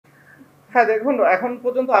হ্যাঁ, দেখুন এখন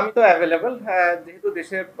পর্যন্ত আমি তো অ্যাভেলেবল। যেহেতু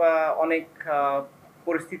দেশে অনেক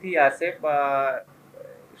পরিস্থিতি আছে বা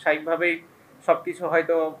স্বাভাবিকভাবেই সবকিছু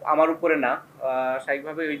হয়তো আমার উপরে না।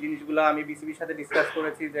 স্বাভাবিকভাবে ওই জিনিসগুলো আমি বিসিবির সাথে ডিসকাস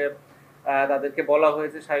করেছি যে তাদেরকে বলা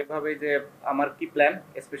হয়েছে স্বাভাবিকভাবেই যে আমার কি প্ল্যান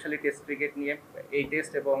স্পেশালি টেস্ট ক্রিকেট নিয়ে। এই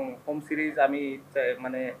টেস্ট এবং হোম সিরিজ আমি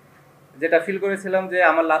মানে যেটা ফিল করেছিলাম যে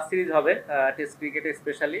আমার লাস্ট সিরিজ হবে টেস্ট ক্রিকেটে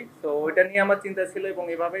স্পেশালি। তো ওইটা নিয়ে আমার চিন্তা ছিল এবং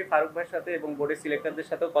এভাবেই ফারুক ভাইয়ের সাথে এবং বোর্ডের সিলেক্টরদের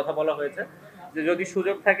সাথেও কথা বলা হয়েছে যে যদি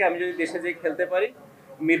সুযোগ থাকে আমি যদি দেশে যেয়ে খেলতে পারি,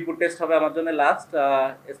 মিরপুর টেস্ট হবে আমার জন্য লাস্ট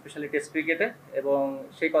স্পেশালি টেস্ট ক্রিকেটে। এবং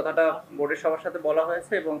সেই কথাটা বোর্ডের সবার সাথে বলা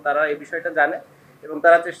হয়েছে এবং তারা এই বিষয়টা জানে এবং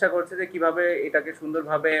তারা চেষ্টা করছে যে কিভাবে এটাকে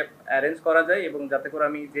সুন্দরভাবে অ্যারেঞ্জ করা যায় এবং যাতে করে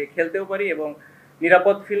আমি যে খেলতেও পারি এবং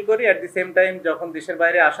নিরাপদ ফিল করি। অ্যাট দি সেম টাইম যখন দেশের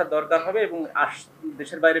বাইরে আসার দরকার হবে এবং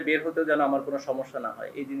দেশের বাইরে বের হতেও যেন আমার কোনো সমস্যা না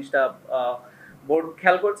হয়, এই জিনিসটা বোর্ড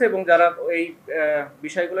খেয়াল করছে এবং যারা এই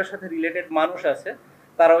বিষয়গুলোর সাথে রিলেটেড মানুষ আছে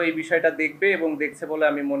তারাও এই বিষয়টা দেখবে এবং দেখছে বলে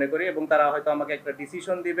আমি মনে করি এবং তারা হয়তো আমাকে একটা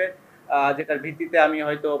ডিসিশন দিবে যেটার ভিত্তিতে আমি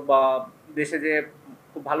হয়তো বা দেশে যে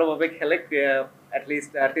খুব ভালোভাবে খেলে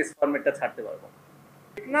অ্যাটলিস্ট টেস্ট ফরম্যাটটা ছাড়তে পারবো।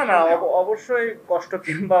 না, না, অবশ্যই কষ্ট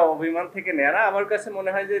কিংবা অভিমান থেকে নেয়া না। আমার কাছে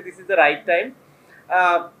মনে হয় যে this is the right time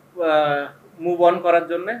move on করার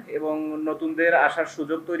জন্য এবং নতুনদের আসার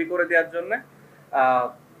সুযোগ তৈরি করে দেওয়ার জন্য।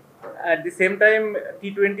 অ্যাট দি সেম টাইম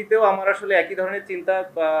টি-20তেও আমার আসলে একই ধরনের চিন্তা।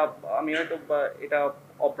 আমি হয়তো এটা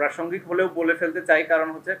অপ্রাসঙ্গিক হলেও বলে ফেলতে চাই, কারণ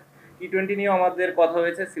হচ্ছে টি-20 নিয়েও আমাদের কথা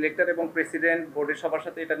হয়েছে সিলেক্টর এবং প্রেসিডেন্ট বোর্ডের সবার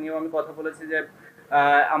সাথে, এটা নিয়েও আমি কথা বলেছি যে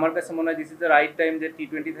আমার কাছে মনে হয় this is the right time যে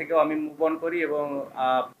টি-20 থেকেও আমি মুভ অন করি এবং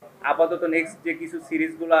আপাতত নেক্সট যে কিছু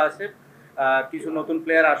সিরিজগুলো আছে কিছু নতুন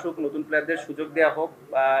প্লেয়ার আসুক, নতুন প্লেয়ারদের সুযোগ দেওয়া হোক।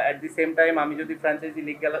 অ্যাট দি সেম টাইম আমি যদি ফ্র্যাঞ্চাইজি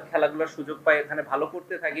লিগ খেলাগুলোর সুযোগ পাই, এখানে ভালো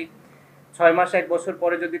করতে থাকি, 6 মাস 1 বছর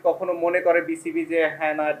পরে যদি কখনো মনে করে বিসিবি যে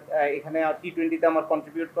হ্যাঁ না এখানে টি-20তে আমার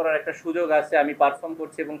কন্ট্রিবিউট করার একটা সুযোগ আছে, আমি পারফর্ম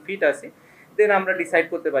করছি এবং ফিট আছি, দেন আমরা ডিসাইড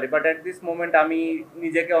করতে পারি। বাট অ্যাট দিস মোমেন্ট আমি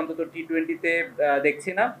নিজেকে অন্তত টি-20তে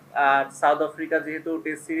দেখছি না। আর সাউথ আফ্রিকা যেহেতু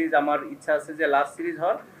টেস্ট সিরিজ, আমার ইচ্ছা আছে যে লাস্ট সিরিজ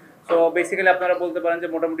হওয়ার। সো বেসিক্যালি আপনারা বলতে পারেন যে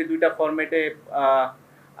মোটামুটি 2টা ফরম্যাটে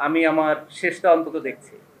আমি আমার শেষটা অন্তত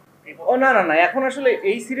দেখছি। ও না, না, না, এখন আসলে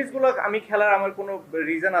এই সিরিজগুলো আমি খেলার আমার কোনো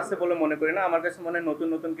রিজন আছে বলে মনে করি না। আমার কাছে মনে হয় নতুন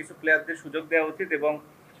নতুন কিছু প্লেয়ারদের সুযোগ দেওয়া উচিত এবং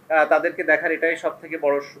তাদেরকে দেখার এটাই সব থেকে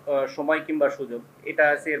বড় সময় কিংবা সুযোগ। এটা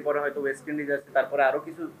আছে, এরপরে হয়তো ওয়েস্ট ইন্ডিজ আছে, তারপরে আরো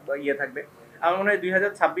কিছু ইয়ে থাকবে। আমার মনে হয়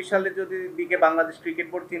 2026 সালের যদি দিকে বাংলাদেশ ক্রিকেট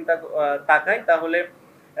বোর্ড চিন্তা তাকায়, তাহলে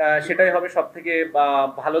সেটাই হবে সব থেকে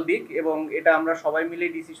ভালো দিক এবং এটা আমরা সবাই মিলে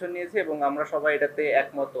ডিসিশন নিয়েছি এবং আমরা সবাই এটাতে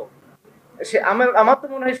একমত। আমার আমার তো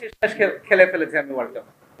মনে হয় শেষ ম্যাচ খেলে ফেলেছে আমি world cup.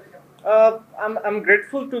 I'm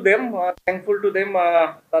grateful to them, thankful to them.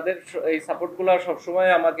 তাদের এই সাপোর্টগুলো সবসময়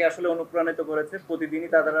আমাকে আসলে অনুপ্রাণিত করেছে। প্রতিদিনই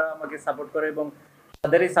তারা আমাকে সাপোর্ট করে এবং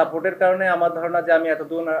তাদের এই সাপোর্টের কারণে আমার ধারণা যে আমি এত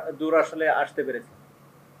দূর আসলে আসতে পেরেছি।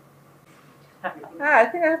 I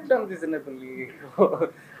think I have done reasonably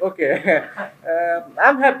okay.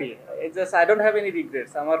 I'm happy. It's just I don't have any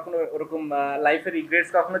regrets. আমার কোনো ওরকম লাইফে রিগ্রেটস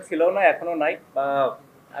কখনো ছিল না, এখনো নাই।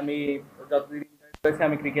 আমি যতদিন হয়েছে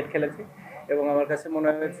আমি ক্রিকেট খেলেছি এবং আমার কাছে মনে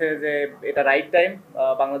হয়েছে যে এটা রাইট টাইম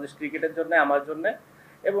বাংলাদেশ ক্রিকেটের জন্য, আমার জন্য,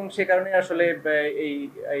 এবং সে কারণে আসলে এই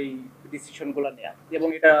এই ডিসিশনগুলো নেওয়া এবং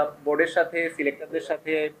এটা বোর্ডের সাথে, সিলেক্টরদের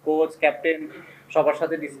সাথে, কোচ, ক্যাপ্টেন সবার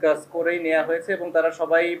সাথে ডিসকাস করেই নেওয়া হয়েছে এবং তারা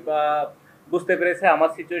সবাই বুঝতে পেরেছে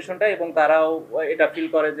আমার সিচুয়েশনটা এবং তারাও এটা ফিল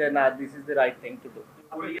করে যে না, this is the right thing to do.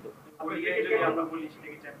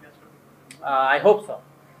 I hope so.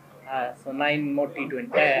 So 9 more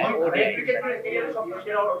T20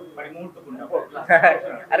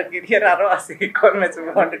 R career আরো আছে, কোন ম্যাচ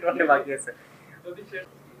ওয়ানডে বাকি আছে।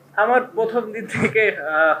 আমার প্রথম দিন থেকে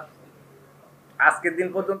আজকের দিন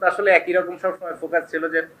পর্যন্ত আসলে একই রকম সবসময় ফোকাস ছিল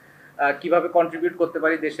যে কিভাবে কন্ট্রিবিউট করতে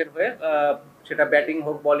পারি দেশের হয়ে, সেটা ব্যাটিং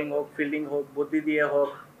হোক, বোলিং হোক, ফিল্ডিং হোক, বুদ্ধি দিয়ে হোক,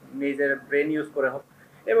 নিজের ব্রেন ইউজ করে হোক,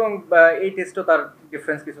 এবং এই টেস্টও তার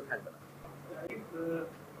ডিফারেন্স কিছু থাকবে না।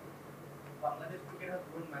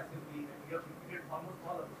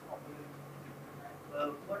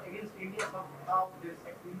 But against India somehow there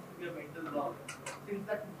seems to be a mental block. Since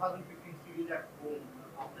that 2015 series at home,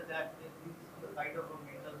 after that there seems to be a kind of a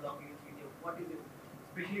mental block against India. What is it?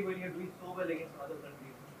 Especially when you're doing so well against other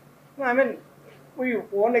countries. No, I mean, we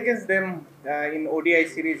won against them in ODI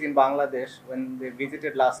series in Bangladesh when they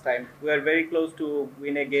visited last time. We were very close to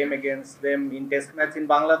win a game against them in Test match in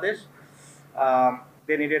Bangladesh.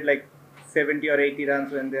 They needed like 70 or 80 runs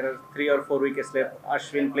when there are 3 or 4 wickets left.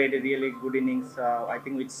 Ashwin played a really good innings. I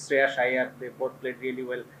think with Sher-e-Bangla, they both played really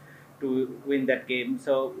well to win that game.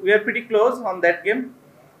 So we are pretty close on that game.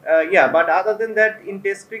 Yeah, but other than that, in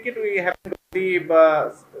Test cricket, we haven't got the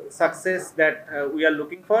success that we are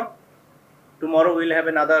looking for. Tomorrow we'll have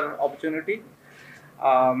another opportunity.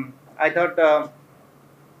 I thought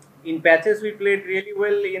in patches we played really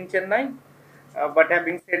well in Chennai. But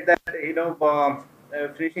having said that,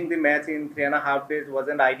 finishing the match in 3.5 days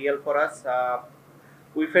wasn't ideal for us.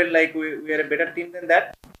 We felt like we are a better team than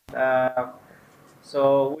that.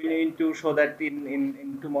 So we need to show that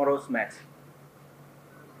in tomorrow's match.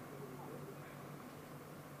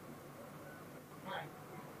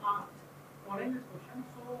 Following this question,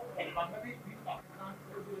 so Bangladesh beat Pakistan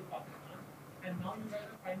 4-0 in Pakistan, and now you guys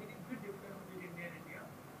are finding it a bit difficult to beat India and India.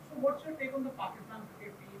 So what's your take on the Pakistan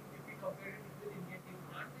cricket team if we compare it with the Indian team?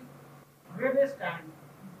 Where they stand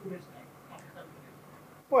in today's time, Pakistan cricket?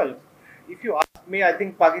 Well, if you ask me, I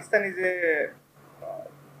think Pakistan is a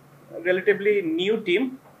relatively new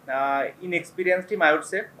team, inexperienced team, I would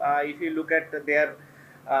say. If you look at their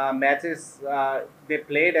matches they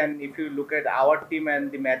played, and if you look at our team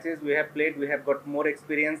and the matches we have played, we have got more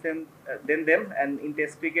experience than them. And in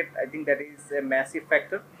Test cricket, I think that is a massive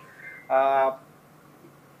factor. Uh,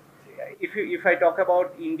 if I talk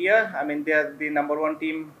about India, I mean they are the number one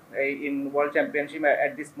team in World Championship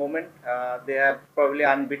at this moment. They are probably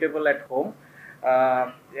unbeatable at home.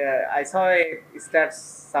 I saw a stats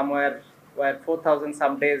somewhere where 4,000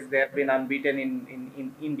 some days they have been unbeaten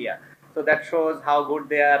in India. So that shows how good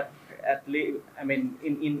they are. At least, I mean,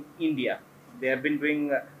 in India, they have been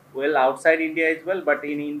doing well outside India as well. But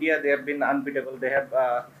in India, they have been unbeatable. They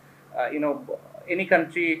have, any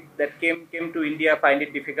country that came to India find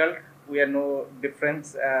it difficult. We are no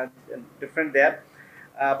different there.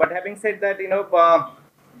 But having said that,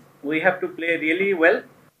 we have to play really well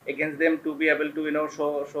against them to be able to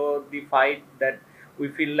show the fight that we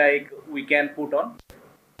feel like we can put on.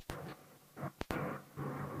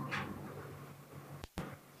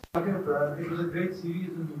 It was a great series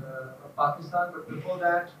in Pakistan, but before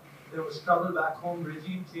that, there was trouble back home,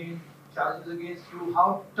 regime change, charges against you.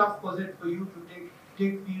 How tough was it for you to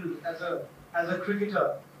take field as a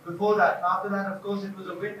cricketer before that? After that, of course, it was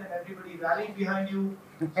a win and everybody rallied behind you.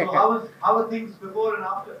 So how were things before and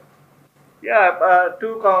after? Yeah,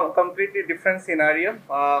 two completely different scenario.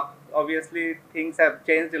 Obviously, things have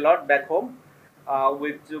changed a lot back home,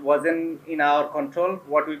 which wasn't in our control.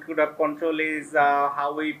 What we could have control is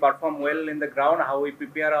how we perform well in the ground, how we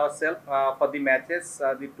prepare ourselves for the matches,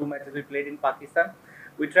 the two matches we played in Pakistan.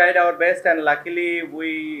 We tried our best, and luckily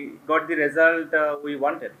we got the result we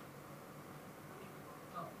wanted.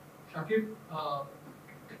 Shakib,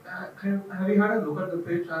 have you had a look at the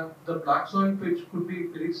pitch? And the black soil pitch could be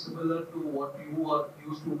very similar to what you are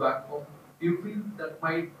used to back home. Do you feel that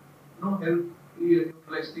might help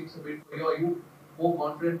neutralize things a bit for you? Are you more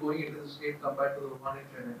confident going into the state compared to the one in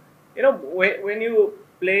Chennai? When you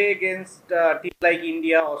play against teams like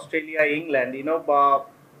India, Australia, England,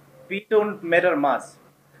 we don't matter much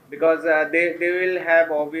because they will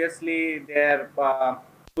have obviously their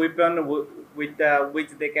weapon with which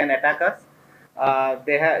they can attack us.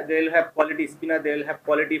 They will have quality spinner, they will have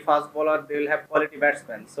quality fast bowler, they will have quality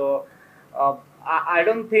batsmen. So I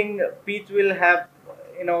don't think pitch will have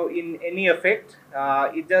in any effect.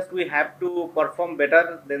 It just we have to perform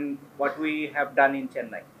better than what we have done in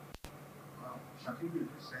Chennai. Shakib, you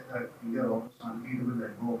just said that India are almost unbeatable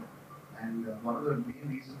at home, and one of the main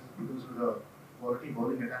reasons is because of the quality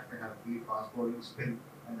bowling attack they have, be it fast bowling, spin,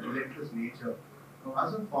 and the relentless nature. Now,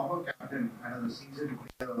 as a former captain and as a seasoned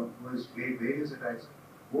player who has played various attacks,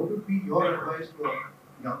 what would be your advice to a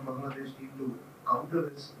young Bangladesh team to counter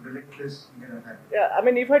this relentless Indian attack? Yeah, I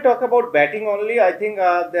mean, if I talk about batting only, I think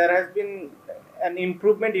there has been an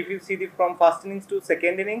improvement if you see from first innings to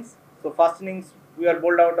second innings. So first innings we are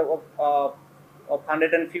bowled out of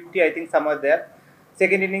 150, I think somewhere there.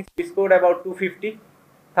 Second innings we scored about 250.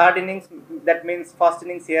 Third innings, that means first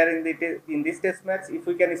innings here in this test match, if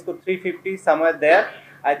we can score 350 somewhere there,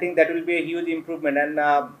 I think that will be a huge improvement. And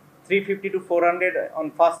 350 to 400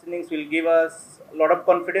 on first innings will give us a lot of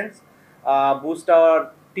confidence, boost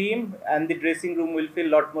our team, and the dressing room will feel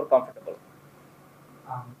a lot more comfortable.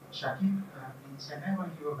 Shakib, in Chennai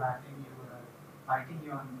when you were batting, you were fighting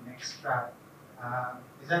you on the next strap.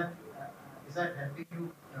 Is that helping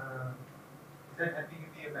you?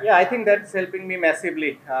 Yeah, I think that's helping me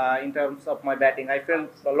massively in terms of my batting. I felt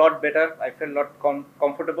a lot better. I felt a lot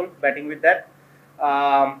comfortable batting with that.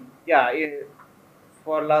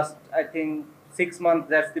 For last, I think 6 months,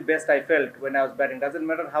 that's the best I felt when I was batting. Doesn't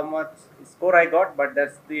matter how much score I got, but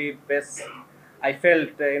that's the best I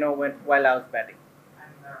felt, while I was batting.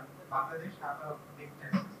 And Bangladesh have a big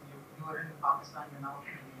test. You were in Pakistan, you're now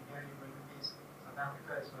in India, you're going to face South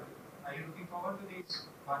Africa as well. Are you looking forward to these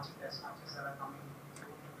bunch of test matches that are coming to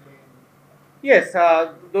play? Yes,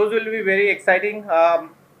 those will be very exciting.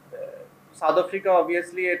 South Africa,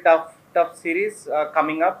 obviously a tough tough series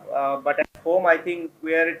coming up. But at home, I think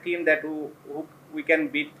we are a team that who we can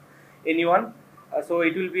beat anyone. So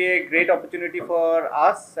it will be a great opportunity for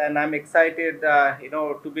us, and I'm excited,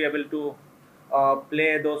 to be able to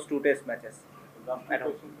play those 2 test matches.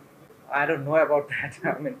 I don't know about that.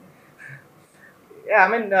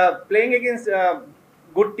 Playing against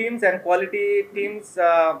good teams and quality teams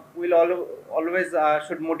will always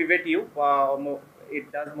should motivate you.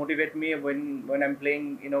 It does motivate me when I'm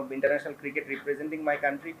playing, international cricket representing my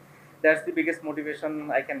country. That's the biggest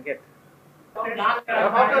motivation I can get. About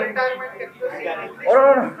your retirement, can you say Oh,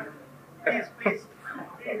 no, no. Please, please.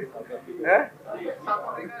 Huh? South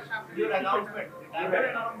Africa champion? Your announcement.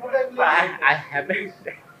 I haven't.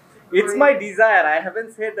 It's my desire. I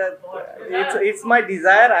haven't said that. It's my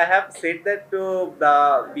desire. I have said that to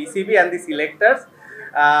the BCB and the selectors.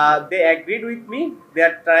 They agreed with me. They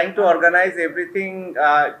are trying to organize everything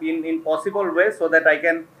in possible way so that I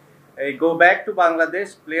can go back to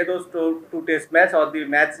Bangladesh, play those two test match or the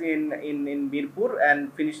match in Mirpur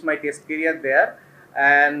and finish my test career there.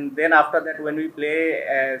 And then after that, when we play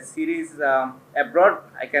a series abroad,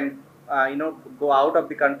 I can go out of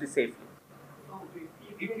the country safely. So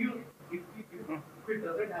if it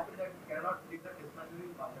doesn't happen that you cannot take the test match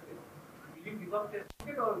in Bangladesh, will you give up test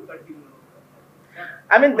cricket or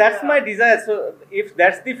continue? That's my desire. So if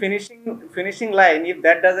that's the finishing line, if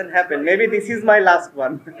that doesn't happen, maybe this is my last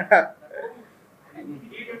one.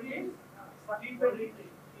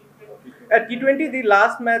 At T20, the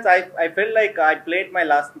last match, I felt like I played my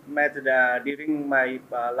last match during my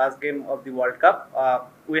last game of the World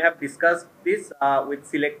Cup. We have discussed this with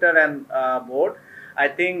selector and board. I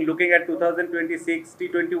think looking at 2026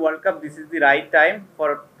 T20 World Cup, this is the right time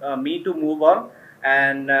for me to move on.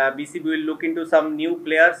 And BCB will look into some new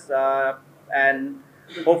players and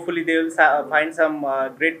hopefully they will find some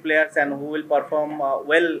great players and who will perform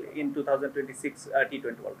well in 2026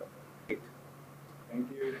 T20 World Cup. Thank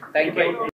you. Thank you.